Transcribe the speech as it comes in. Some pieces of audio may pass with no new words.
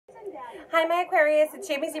Hi, my Aquarius. It's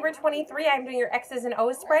Jamie Zebra 23. I'm doing your X's and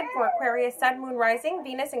O's spread for Aquarius, Sun, Moon, Rising,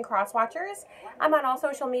 Venus, and Cross Watchers. I'm on all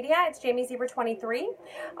social media. It's Jamie Zebra 23.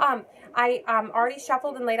 I already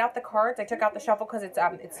shuffled and laid out the cards. I took out the shuffle because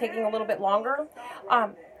it's taking a little bit longer.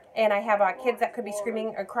 And I have kids that could be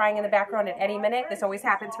screaming or crying in the background at any minute. This always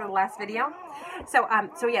happens for the last video. So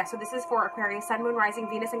this is for Aquarius, Sun, Moon, Rising,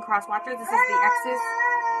 Venus, and Cross Watchers. This is the X's.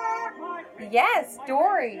 Yes,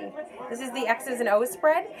 Dory. This is the X's and O's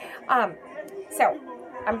spread. So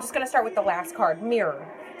I'm just going to start with the last card, Mirror.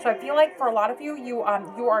 So I feel like for a lot of you, you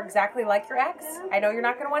are exactly like your ex. I know you're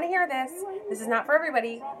not going to want to hear this. This is not for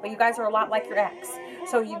everybody, but you guys are a lot like your ex.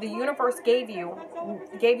 So the universe gave you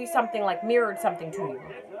something, like mirrored something to you.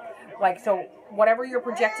 Like, so whatever you're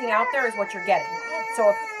projecting out there is what you're getting.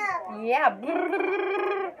 So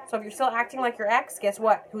so if you're still acting like your ex, guess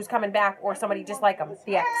what? Who's coming back? Or somebody just like them,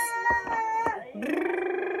 the ex.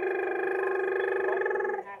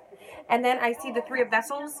 And then I see the Three of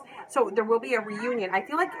Vessels. So there will be a reunion. I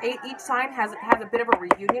feel like each sign has a bit of a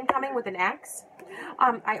reunion coming with an ex.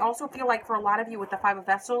 I also feel like for a lot of you with the Five of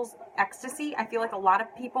Vessels, ecstasy, I feel like a lot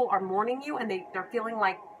of people are mourning you and they're feeling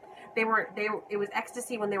like it was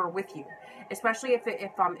ecstasy when they were with you. Especially if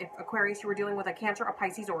Aquarius, you were dealing with a Cancer, a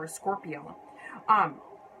Pisces, or a Scorpio.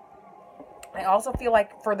 I also feel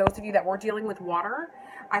like for those of you that were dealing with water,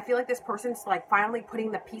 I feel like this person's like finally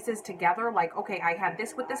putting the pieces together. Like, okay, I had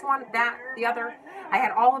this with this one, that, the other. I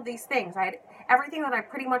had all of these things. I had everything that I've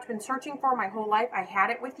pretty much been searching for my whole life. I had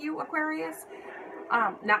it with you, Aquarius.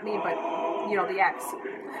 Not me, but, you know, the ex.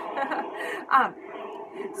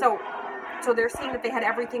 So they're saying that they had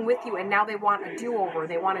everything with you and now they want a do-over.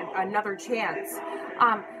 They want another chance.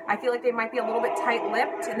 I feel like they might be a little bit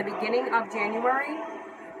tight-lipped in the beginning of January.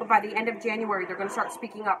 But by the end of January, they're going to start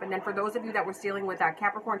speaking up. And then for those of you that were dealing with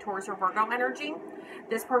Capricorn, Taurus, or Virgo energy,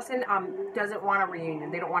 this person doesn't want a reunion.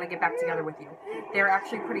 They don't want to get back together with you. They're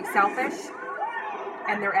actually pretty selfish.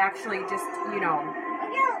 And they're actually just, you know,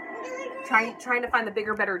 trying to find the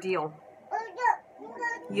bigger, better deal.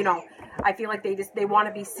 You know, I feel like they want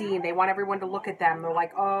to be seen. They want everyone to look at them. They're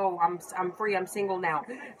like, oh, I'm free. I'm single now.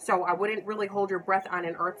 So I wouldn't really hold your breath on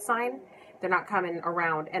an earth sign. They're not coming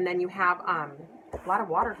around. And then you have a lot of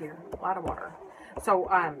water here. A lot of water. So,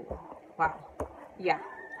 wow. Yeah.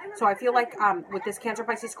 So I feel like with this Cancer,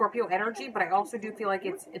 Pisces, Scorpio energy, but I also do feel like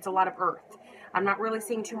it's a lot of earth. I'm not really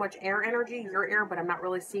seeing too much air energy, your air, but I'm not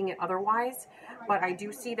really seeing it otherwise. But I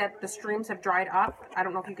do see that the streams have dried up. I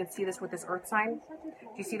don't know if you can see this with this earth sign.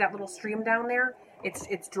 Do you see that little stream down there?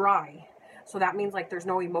 It's dry. So that means like there's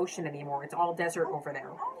no emotion anymore. It's all desert over there.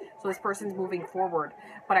 So this person's moving forward.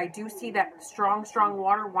 But I do see that strong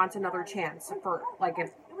water wants another chance.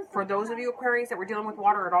 For those of you Aquarius that were dealing with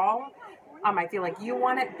water at all, I feel like you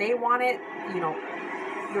want it, they want it, you know,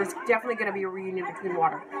 there's definitely going to be a reunion between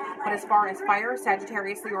water. But as far as fire,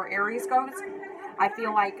 Sagittarius, Leo, or Aries goes, I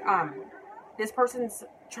feel like this person's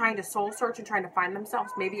trying to soul search and trying to find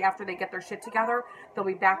themselves. Maybe after they get their shit together, they'll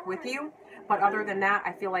be back with you. But other than that,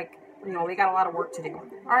 I feel like, you know, they got a lot of work to do.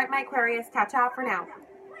 All right, my Aquarius, ta-ta for now.